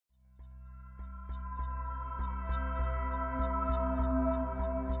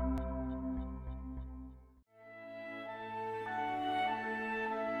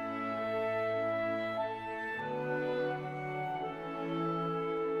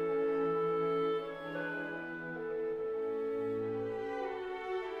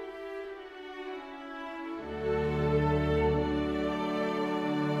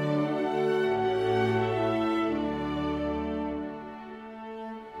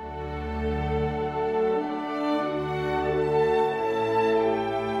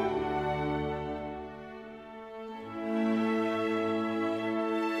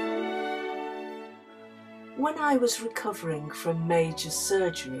When I was recovering from major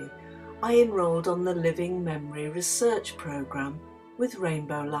surgery, I enrolled on the Living Memory Research Programme with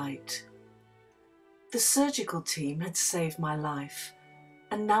Rainbow Light. The surgical team had saved my life,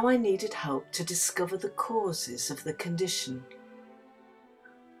 and now I needed help to discover the causes of the condition.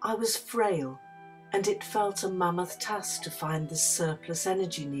 I was frail, and it felt a mammoth task to find the surplus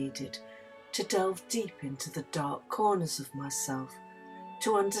energy needed to delve deep into the dark corners of myself,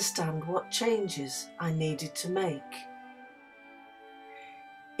 to understand what changes I needed to make.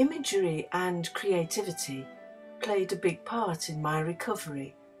 Imagery and creativity played a big part in my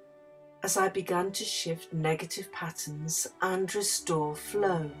recovery as I began to shift negative patterns and restore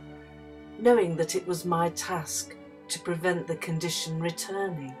flow, knowing that it was my task to prevent the condition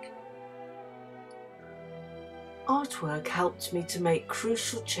returning. Artwork helped me to make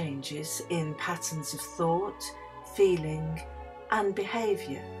crucial changes in patterns of thought, feeling, and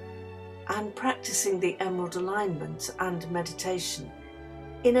behaviour, and practicing the emerald alignment and meditation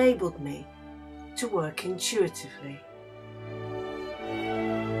enabled me to work intuitively.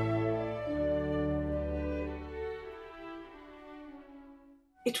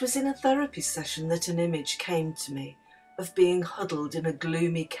 It was in a therapy session that an image came to me of being huddled in a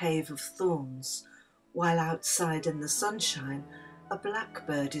gloomy cave of thorns, while outside in the sunshine a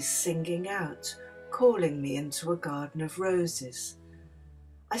blackbird is singing out, calling me into a garden of roses.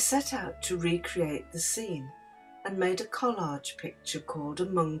 I set out to recreate the scene and made a collage picture called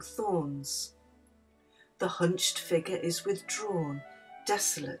Among Thorns. The hunched figure is withdrawn,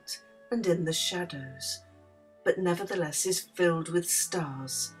 desolate and in the shadows, but nevertheless is filled with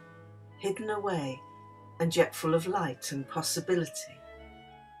stars, hidden away and yet full of light and possibility.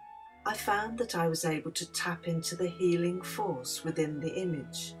 I found that I was able to tap into the healing force within the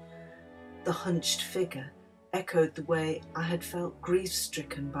image. The hunched figure echoed the way I had felt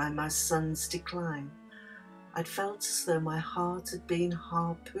grief-stricken by my son's decline. I'd felt as though my heart had been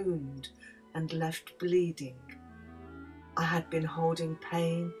harpooned and left bleeding. I had been holding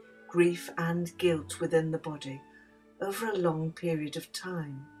pain, grief and guilt within the body over a long period of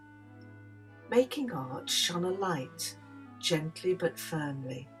time. Making art shone a light, gently but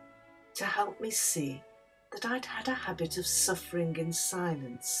firmly, to help me see that I'd had a habit of suffering in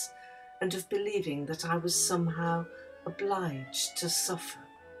silence and of believing that I was somehow obliged to suffer.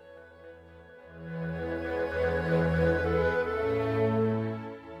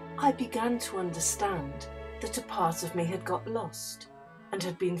 I began to understand that a part of me had got lost and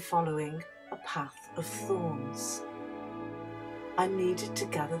had been following a path of thorns. I needed to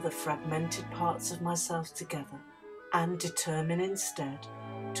gather the fragmented parts of myself together and determine instead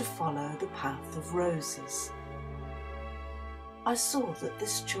to follow the path of roses. I saw that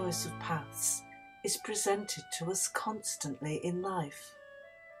this choice of paths is presented to us constantly in life.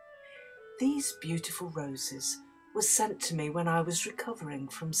 These beautiful roses were sent to me when I was recovering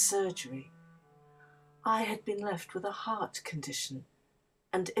from surgery. I had been left with a heart condition,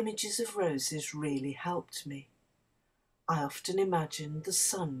 and images of roses really helped me. I often imagined the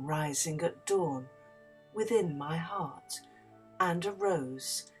sun rising at dawn within my heart and a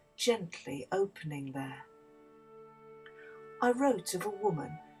rose gently opening there. I wrote of a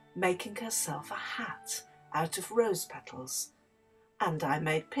woman making herself a hat out of rose petals, and I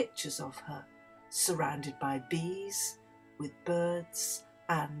made pictures of her surrounded by bees, with birds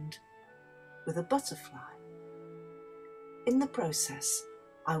and with a butterfly. In the process,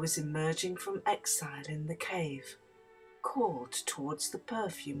 I was emerging from exile in the cave, called towards the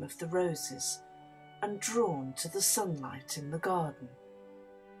perfume of the roses and drawn to the sunlight in the garden.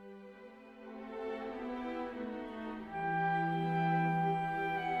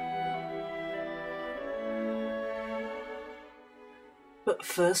 But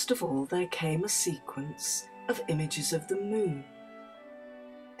first of all there came a sequence of images of the moon.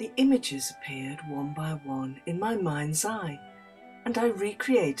 The images appeared one by one in my mind's eye, and I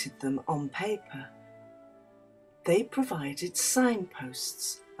recreated them on paper. They provided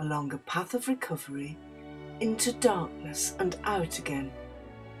signposts along a path of recovery into darkness and out again,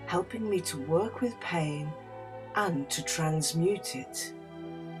 helping me to work with pain and to transmute it.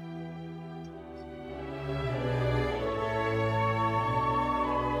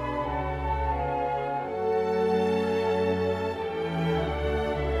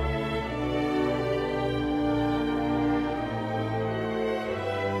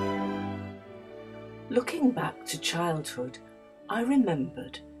 Looking back to childhood, I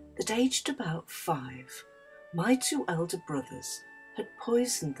remembered that aged about 5, my 2 elder brothers had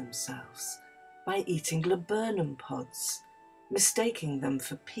poisoned themselves by eating laburnum pods, mistaking them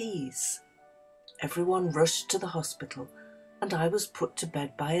for peas. Everyone rushed to the hospital and I was put to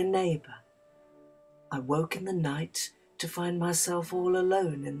bed by a neighbour. I woke in the night to find myself all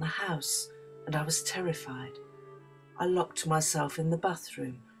alone in the house, and I was terrified. I locked myself in the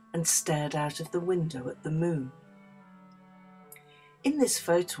bathroom and stared out of the window at the moon. In this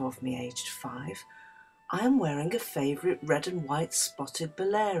photo of me aged 5, I am wearing a favourite red and white spotted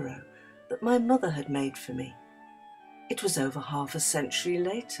bolero that my mother had made for me. It was over half a century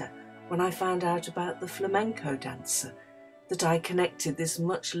later, when I found out about the flamenco dancer, that I connected this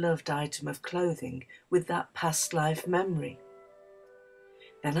much-loved item of clothing with that past life memory.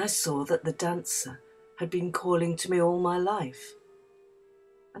 Then I saw that the dancer had been calling to me all my life.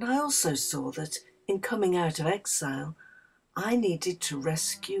 And I also saw that, in coming out of exile, I needed to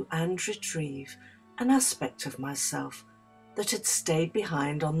rescue and retrieve an aspect of myself that had stayed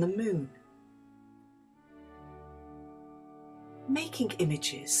behind on the moon. Making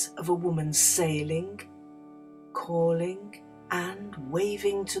images of a woman sailing, calling, and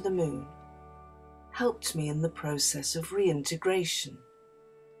waving to the moon helped me in the process of reintegration.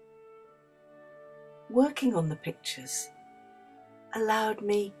 Working on the pictures allowed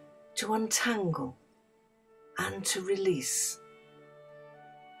me to untangle and to release.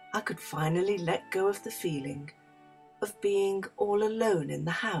 I could finally let go of the feeling of being all alone in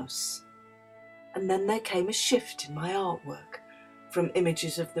the house. And then there came a shift in my artwork from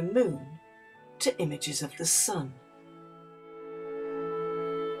images of the moon to images of the sun.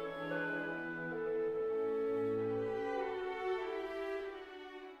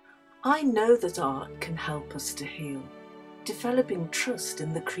 I know that art can help us to heal. Developing trust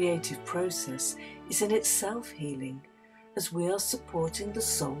in the creative process is in itself healing, as we are supporting the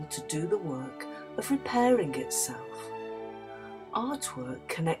soul to do the work of repairing itself. Artwork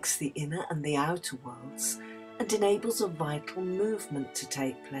connects the inner and the outer worlds and enables a vital movement to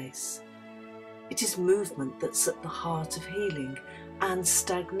take place. It is movement that's at the heart of healing and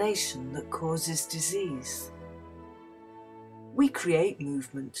stagnation that causes disease. We create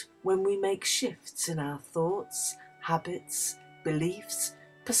movement when we make shifts in our thoughts, habits, beliefs,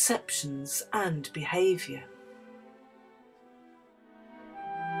 perceptions, and behaviour.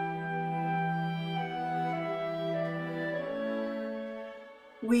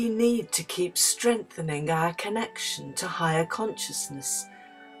 We need to keep strengthening our connection to higher consciousness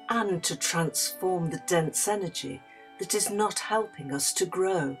and to transform the dense energy that is not helping us to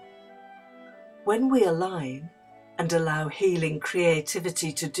grow. When we align and allow healing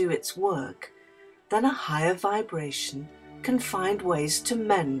creativity to do its work, then a higher vibration can find ways to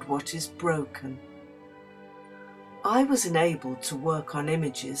mend what is broken. I was enabled to work on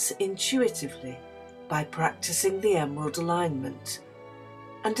images intuitively by practicing the emerald alignment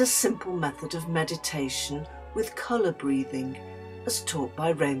and a simple method of meditation with colour breathing as taught by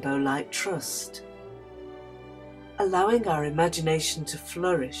Rainbow Light Trust. Allowing our imagination to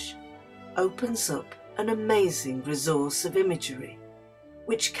flourish opens up an amazing resource of imagery,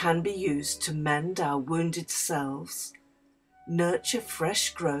 which can be used to mend our wounded selves, nurture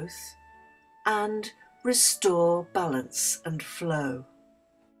fresh growth, and restore balance and flow.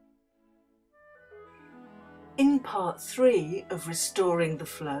 In part 3 of Restoring the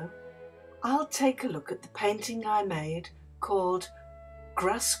Flow, I'll take a look at the painting I made called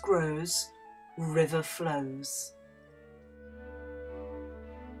Grass Grows, River Flows.